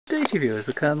Day to viewers,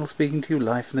 the Colonel speaking to you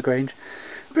live from the Grange,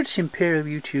 British Imperial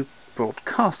YouTube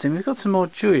Broadcasting. We've got some more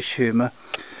Jewish humour.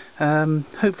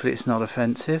 Hopefully it's not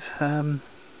offensive.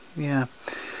 Yeah.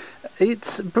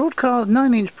 It's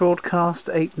 9-inch broadcast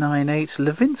 898,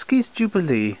 Levinsky's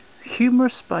Jubilee.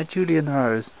 Humorous by Julian.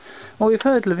 Well, we've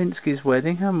heard Levinsky's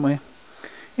wedding, haven't we?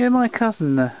 Yeah, my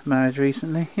cousin married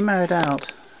recently. He married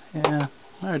out. Yeah,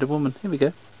 married a woman. Here we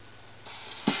go.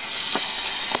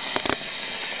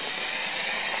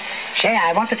 Say,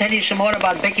 I want to tell you some more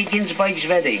about Becky Ginsberg's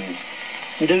wedding.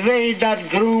 The way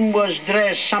that groom was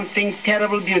dressed, something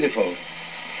terrible beautiful.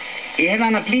 He had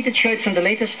on a pleated shirt from the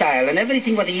latest style, and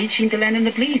everything what he eats seemed to land in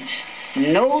the pleats.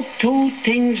 No two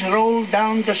things rolled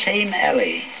down the same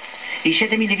alley. He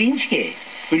said to me, Levinsky,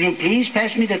 will you please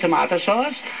pass me the tomato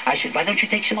sauce? I said, why don't you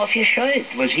take some off your shirt?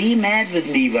 Was he mad with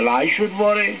me? Well, I should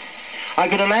worry. I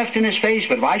could have laughed in his face,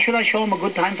 but why should I show him a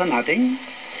good time for nothing?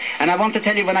 And I want to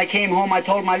tell you, when I came home, I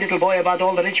told my little boy about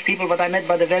all the rich people that I met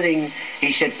by the wedding.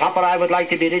 He said, Papa, I would like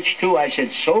to be rich too. I said,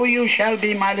 so you shall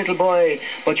be, my little boy,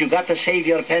 but you got to save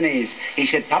your pennies. He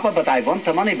said, Papa, but I want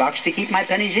the money box to keep my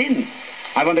pennies in.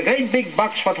 I want a great big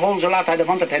box what holds a lot I don't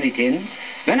want a penny tin.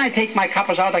 When I take my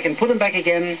coppers out, I can put them back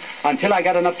again until I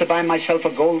got enough to buy myself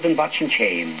a golden watch and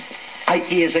chain.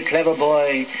 Ike is a clever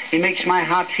boy. He makes my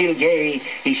heart feel gay.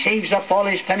 He saves up all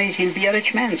his pennies. He'll be a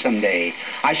rich man someday.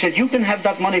 I said, you can have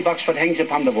that money box that hangs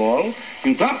upon the wall.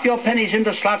 You drop your pennies in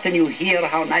the slot and you hear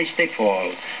how nice they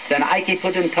fall. Then Ike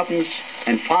put in tuppence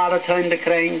and father turned the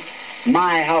crank.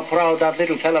 My, how proud that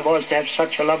little fella was to have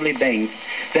such a lovely bank.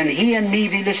 Then he and me,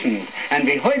 we listened, and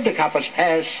we heard the coppers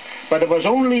pass, but it was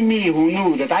only me who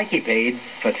knew that Ike paid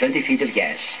for 20 feet of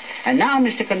gas. And now,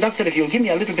 Mr. Conductor, if you'll give me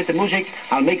a little bit of music,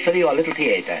 I'll make for you a little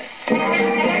theater.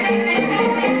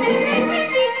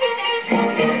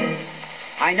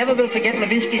 I never will forget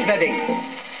Levinsky's wedding.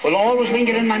 Will always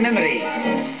linger in my memory.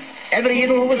 Every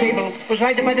idol who was able was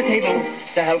right by the table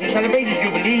to help him celebrate his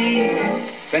Jubilee.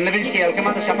 When Levinsky had come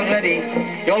on, the supper's ready.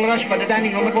 They all rushed for the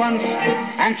dining room at once.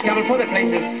 And scrambled for their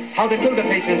places. How they filled their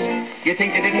faces. You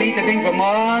think they didn't eat a thing for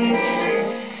months?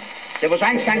 There was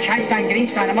Einstein, Scheinstein,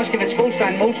 Greenstein, Moskowitz,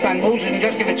 Goldstein, Molstein, Moses, and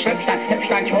Juskowitz, Schlepstein,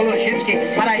 Epstein, Scholler, Schinsky,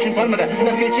 Pareich, and Perlmutter,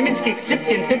 Lefkowitz, Ziminski,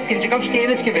 Zipkin, Pipkin, Tchaikovsky,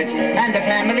 and Itzkowitz, and the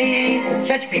family.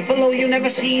 Such people, oh, you never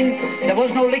seen. There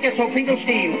was no liquor, so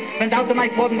Finkelstein went out to my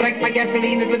port and drank my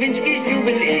gasoline at Levinsky's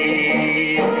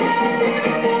Jubilee.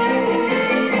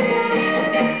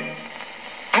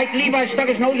 Ike Levi stuck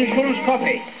his nose in Schulden's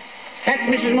coffee. Fat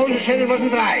Mrs. Moses said it wasn't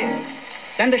dry.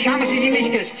 Then the Shamas is in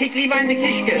Mishkas, Tick Levi and the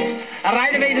Kishkas. A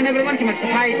ride away and everyone commenced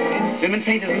to fight. Women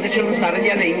fainted and the children started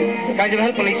yelling. Guys of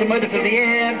help police and murder filled the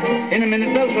air. In a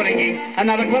minute bells were ringing,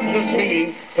 another clubs was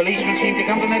swinging. Policemen seemed to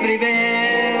come from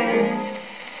everywhere.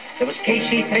 There was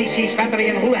Casey, Tracy,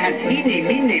 Slattery and Houlihan, Heaney,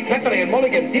 Meaney, Plettery and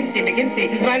Mulligan, Dimpty, McGinty,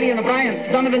 Riley and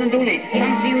O'Brien, Donovan and Dooley,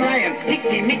 Chauncey and Ryan,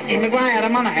 Hickey, Mickey, McGuire and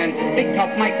Monaghan, Big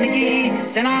Top Mike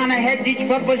McGee. Then on ahead each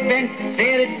club was bent.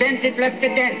 There it bent, it left a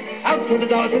dent. Out through the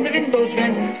doors and the windows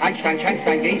went. Einstein,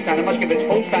 Scheinstein, Greenstein, and Moskowitz,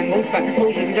 Holstein, Molstein,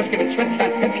 Moses and Juskowitz,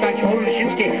 Schlepstein, Epstein, Scholler,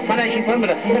 Schinsky, Pareich and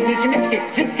Perlmutter, Lefkowitz, Ziminski,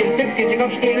 Zipkin, Pipkin,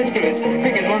 Tchaikovsky, and Itzkowitz.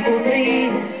 Figures 1, 2,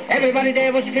 3. Everybody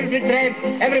there was filled with dread.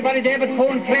 Everybody there but Poe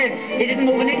and Fred. He didn't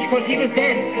move an inch because he was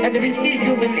dead. At the Levinsky's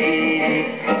Jubilee.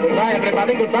 Goodbye,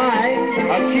 everybody. Goodbye.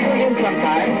 I'll see you again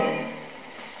sometime.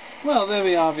 Well, there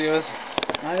we are, viewers.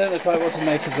 I don't know quite what to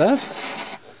make of that.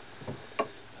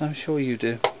 I'm sure you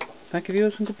do. Thank you,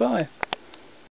 viewers, and goodbye.